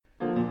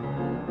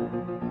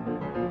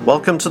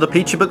Welcome to the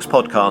Peachy Books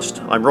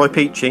podcast. I'm Roy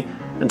Peachy,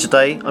 and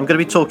today I'm going to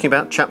be talking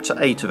about Chapter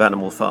 8 of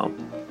Animal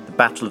Farm, the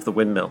Battle of the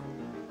Windmill.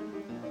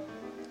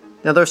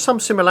 Now there are some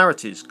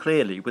similarities,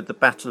 clearly, with the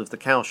Battle of the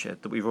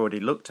Cowshed that we've already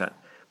looked at,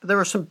 but there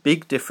are some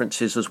big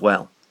differences as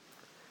well.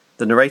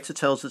 The narrator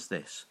tells us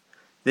this.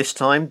 This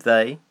time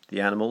they,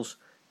 the animals,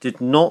 did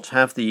not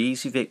have the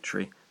easy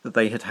victory that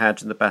they had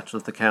had in the Battle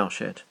of the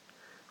Cowshed.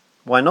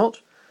 Why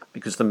not?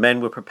 Because the men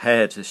were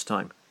prepared this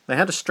time. They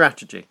had a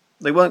strategy.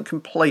 They weren't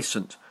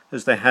complacent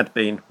as they had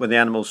been when the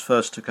animals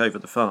first took over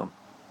the farm.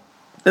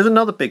 There's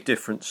another big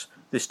difference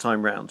this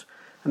time round,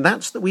 and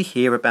that's that we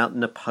hear about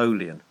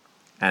Napoleon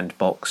and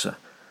Boxer,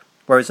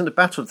 whereas in the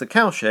Battle of the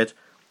Cowshed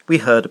we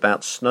heard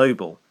about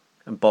Snowball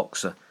and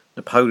Boxer.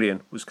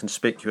 Napoleon was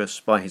conspicuous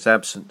by his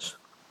absence.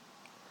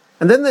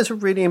 And then there's a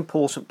really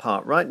important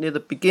part right near the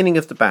beginning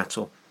of the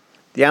battle.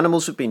 The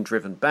animals have been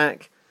driven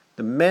back,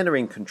 the men are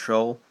in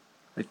control,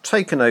 they've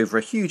taken over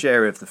a huge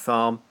area of the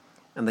farm,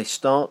 and they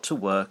start to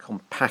work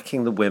on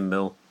packing the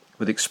windmill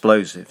with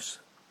explosives.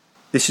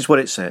 This is what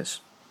it says.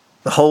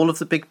 The whole of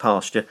the big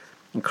pasture,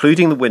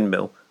 including the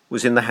windmill,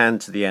 was in the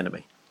hands of the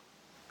enemy.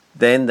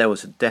 Then there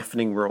was a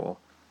deafening roar.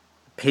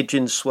 The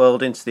pigeons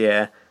swirled into the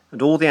air,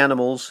 and all the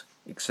animals,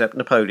 except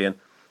Napoleon,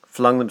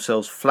 flung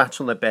themselves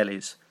flat on their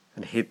bellies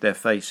and hid their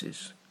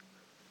faces.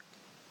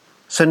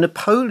 So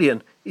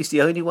Napoleon is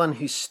the only one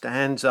who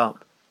stands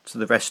up to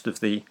the rest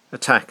of the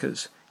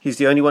attackers. He's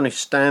the only one who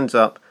stands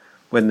up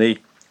when the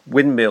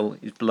windmill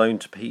is blown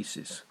to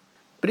pieces.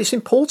 But it's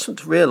important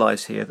to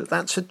realise here that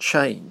that's a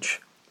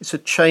change. It's a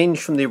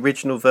change from the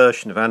original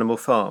version of Animal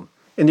Farm.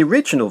 In the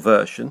original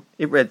version,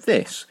 it read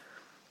this.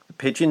 The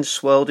pigeons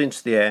swirled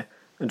into the air,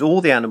 and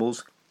all the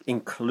animals,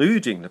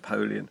 including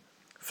Napoleon,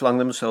 flung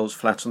themselves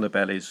flat on their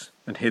bellies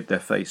and hid their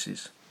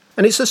faces.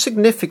 And it's a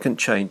significant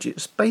change.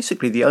 It's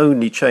basically the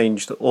only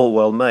change that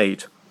Orwell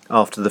made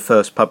after the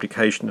first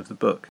publication of the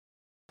book.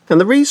 And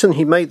the reason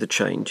he made the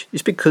change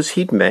is because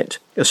he'd met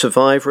a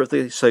survivor of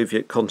the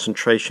Soviet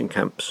concentration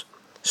camps,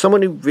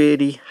 someone who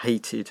really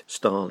hated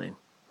Stalin.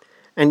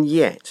 And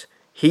yet,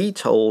 he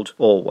told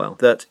Orwell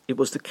that it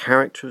was the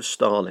character of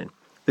Stalin,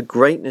 the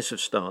greatness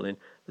of Stalin,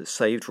 that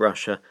saved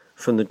Russia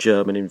from the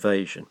German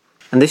invasion.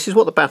 And this is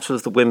what the Battle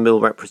of the Windmill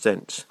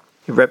represents.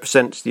 It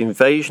represents the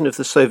invasion of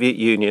the Soviet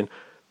Union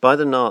by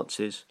the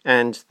Nazis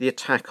and the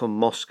attack on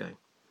Moscow.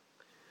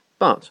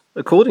 But,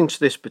 according to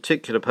this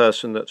particular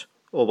person that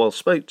Orwell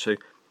spoke to,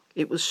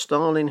 it was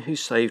Stalin who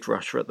saved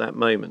Russia at that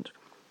moment.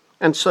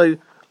 And so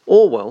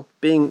Orwell,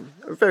 being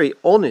a very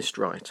honest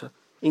writer,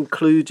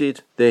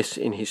 included this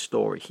in his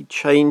story. He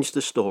changed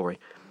the story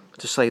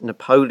to say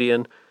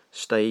Napoleon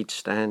stayed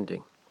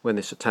standing when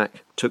this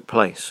attack took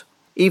place.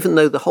 Even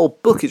though the whole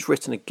book is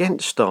written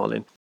against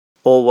Stalin,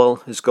 Orwell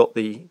has got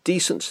the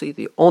decency,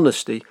 the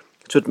honesty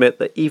to admit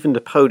that even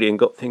Napoleon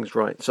got things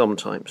right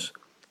sometimes.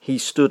 He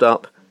stood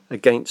up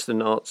against the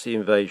Nazi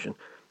invasion,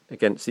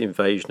 against the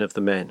invasion of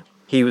the men.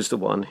 He was the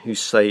one who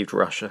saved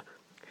Russia,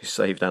 who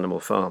saved Animal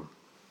Farm.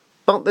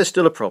 But there's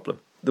still a problem.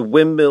 The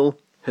windmill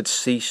had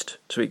ceased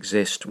to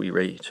exist, we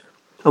read.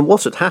 And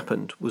what had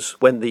happened was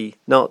when the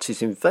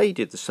Nazis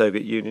invaded the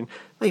Soviet Union,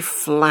 they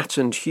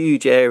flattened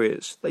huge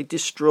areas. They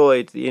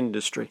destroyed the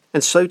industry.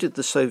 And so did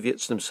the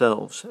Soviets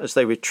themselves. As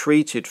they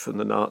retreated from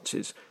the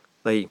Nazis,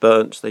 they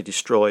burnt, they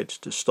destroyed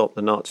to stop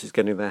the Nazis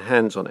getting their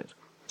hands on it.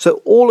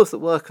 So all of the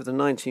work of the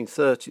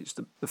 1930s,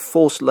 the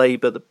forced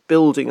labour, the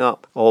building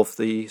up of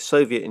the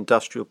Soviet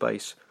industrial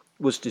base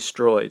was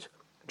destroyed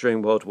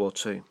during World War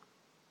II.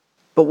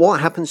 But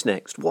what happens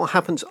next? What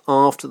happens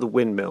after the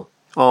windmill,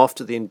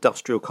 after the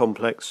industrial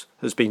complex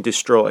has been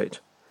destroyed?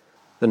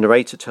 The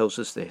narrator tells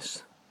us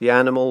this. The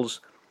animals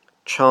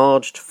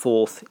charged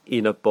forth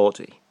in a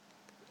body.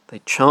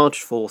 They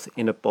charged forth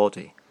in a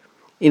body.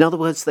 In other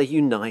words, they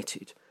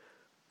united.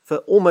 For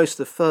almost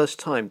the first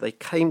time, they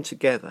came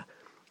together.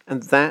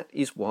 And that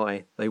is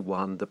why they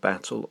won the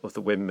Battle of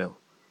the Windmill.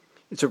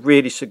 It's a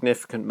really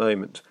significant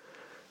moment.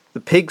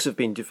 The pigs have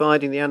been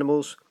dividing the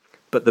animals,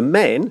 but the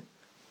men,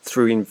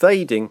 through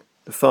invading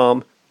the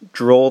farm,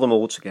 draw them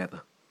all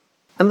together.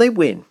 And they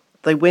win.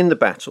 They win the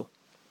battle.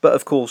 But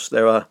of course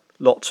there are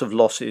lots of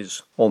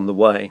losses on the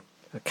way.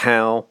 A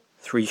cow,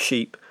 3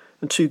 sheep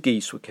and 2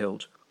 geese were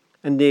killed.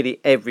 And nearly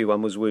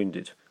everyone was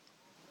wounded.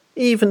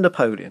 Even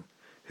Napoleon,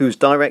 who was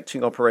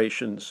directing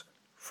operations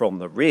from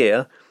the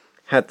rear,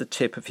 had the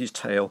tip of his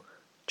tail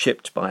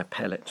chipped by a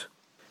pellet.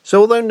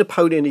 So although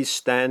Napoleon is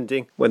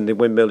standing when the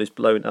windmill is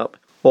blown up,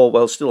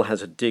 Orwell still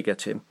has a dig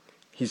at him.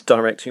 He's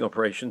directing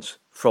operations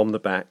from the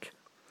back.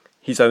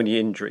 His only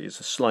injury is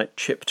a slight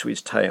chip to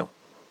his tail.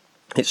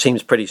 It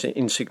seems pretty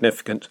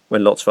insignificant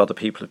when lots of other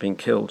people have been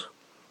killed.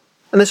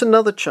 And there's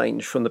another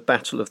change from the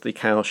Battle of the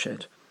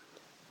Cowshed.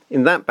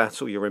 In that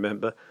battle, you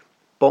remember,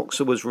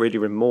 Boxer was really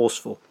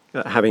remorseful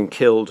at having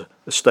killed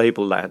a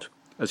stable lad,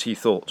 as he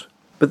thought.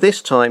 But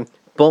this time,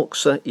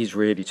 Boxer is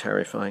really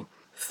terrifying.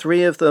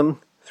 3 of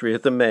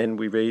the men,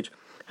 we read,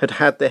 had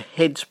had their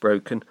heads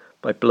broken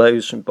by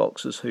blows from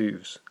Boxer's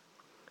hooves.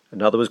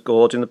 Another was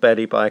gored in the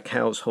belly by a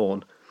cow's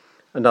horn.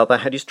 Another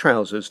had his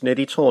trousers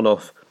nearly torn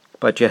off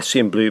by Jessie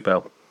and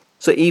Bluebell.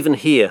 So even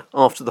here,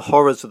 after the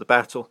horrors of the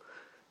battle,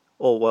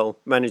 Orwell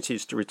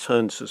manages to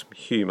return to some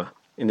humour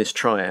in this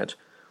triad.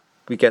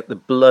 We get the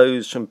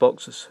blows from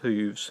Boxer's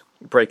hooves,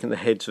 breaking the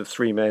heads of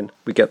 3 men.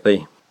 We get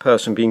the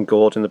person being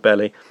gored in the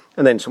belly,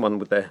 and then someone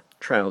with their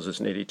trousers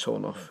nearly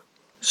torn off.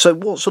 So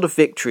what sort of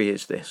victory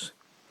is this?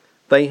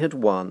 They had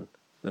won,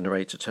 the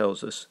narrator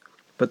tells us,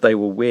 but they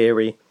were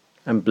weary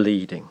and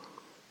bleeding.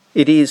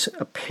 It is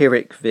a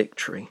Pyrrhic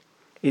victory.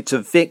 It's a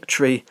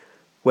victory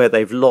where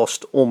they've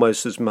lost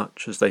almost as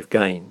much as they've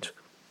gained.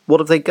 What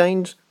have they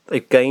gained?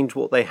 They've gained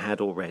what they had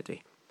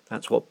already.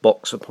 That's what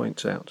Boxer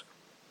points out.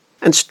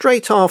 And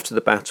straight after the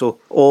battle,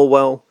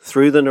 Orwell,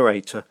 through the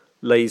narrator,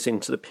 lays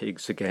into the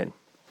pigs again.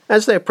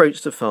 As they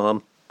approach the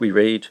farm, we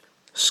read,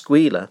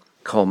 Squealer,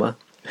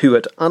 who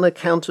had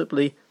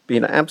unaccountably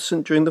been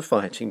absent during the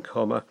fighting,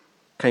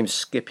 came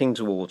skipping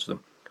towards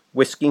them,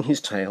 whisking his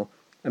tail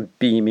and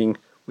beaming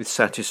with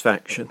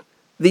satisfaction.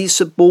 These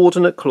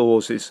subordinate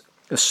clauses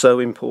are so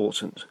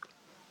important.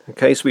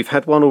 Okay, so we've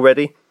had one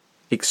already,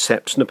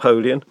 except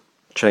Napoleon,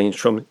 changed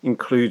from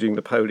including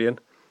Napoleon.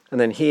 And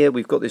then here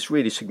we've got this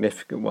really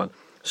significant one.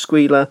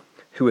 Squealer,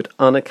 who had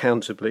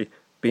unaccountably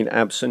been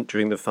absent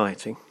during the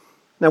fighting.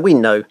 Now we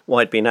know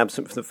why he'd been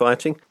absent from the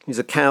fighting. He's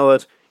a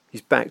coward,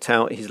 he's backed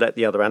out, he's let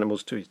the other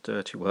animals do his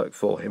dirty work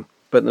for him.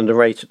 But the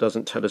narrator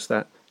doesn't tell us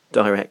that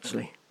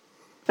directly.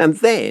 And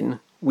then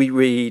we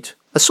read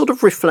a sort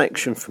of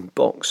reflection from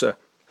Boxer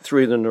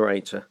through the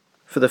narrator.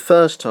 For the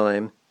first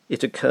time,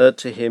 it occurred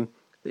to him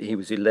that he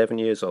was 11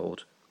 years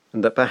old,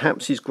 and that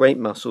perhaps his great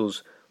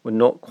muscles were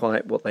not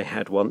quite what they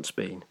had once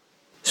been.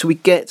 So we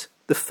get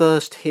the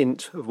first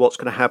hint of what's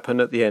going to happen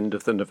at the end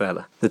of the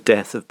novella, the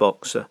death of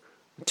Boxer,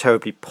 a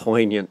terribly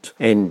poignant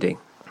ending.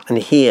 And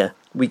here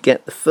we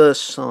get the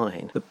first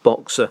sign that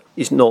Boxer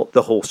is not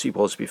the horse he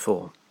was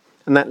before.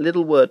 And that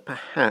little word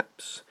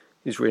perhaps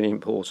is really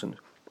important.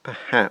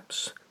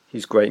 Perhaps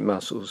his great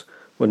muscles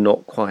were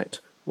not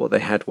quite what they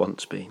had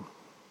once been.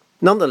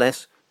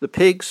 Nonetheless, the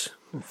pigs,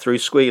 through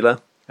Squealer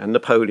and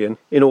Napoleon,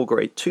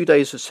 inaugurate 2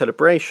 days of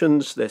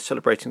celebrations. They're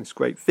celebrating this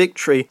great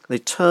victory. They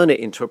turn it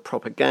into a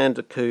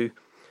propaganda coup.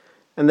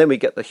 And then we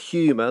get the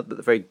humour,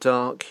 the very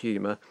dark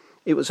humour.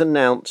 It was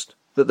announced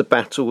that the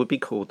battle would be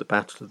called the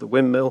Battle of the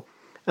Windmill,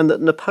 and that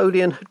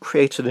Napoleon had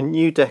created a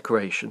new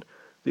decoration,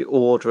 the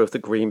Order of the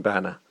Green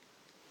Banner.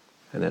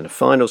 And then a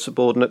final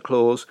subordinate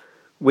clause,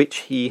 which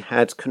he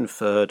had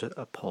conferred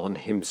upon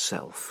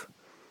himself.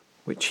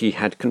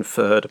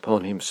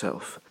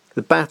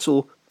 The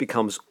battle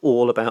becomes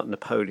all about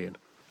Napoleon.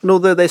 And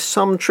although there's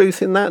some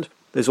truth in that,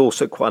 there's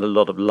also quite a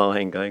lot of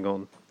lying going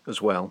on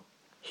as well.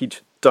 He'd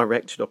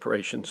directed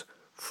operations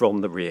from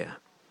the rear.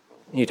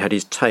 He'd had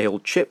his tail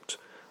chipped.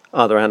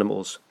 Other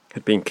animals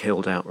had been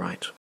killed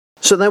outright.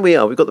 So there we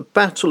are. We've got the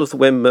Battle of the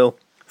Windmill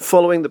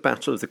following the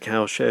Battle of the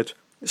Cowshed.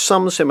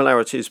 Some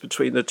similarities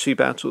between the two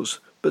battles,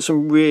 but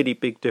some really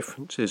big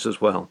differences as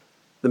well.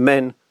 The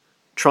men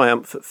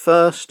triumph at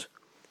first.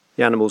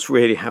 The animals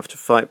really have to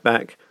fight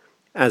back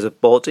as a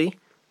body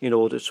in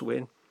order to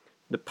win.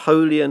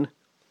 Napoleon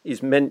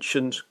is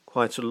mentioned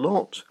quite a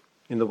lot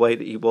in the way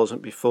that he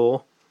wasn't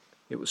before.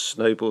 It was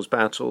Snowball's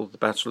battle, the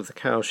Battle of the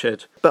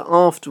Cowshed. But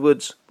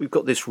afterwards, we've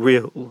got this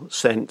real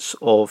sense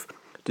of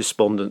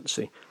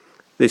despondency.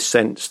 This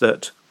sense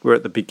that we're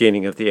at the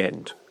beginning of the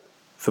end,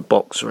 for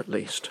Boxer at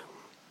least.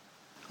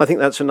 I think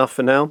that's enough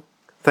for now.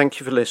 Thank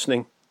you for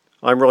listening.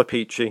 I'm Roy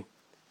Peachy.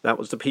 That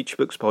was the Peachy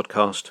Books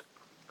podcast.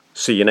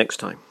 See you next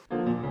time.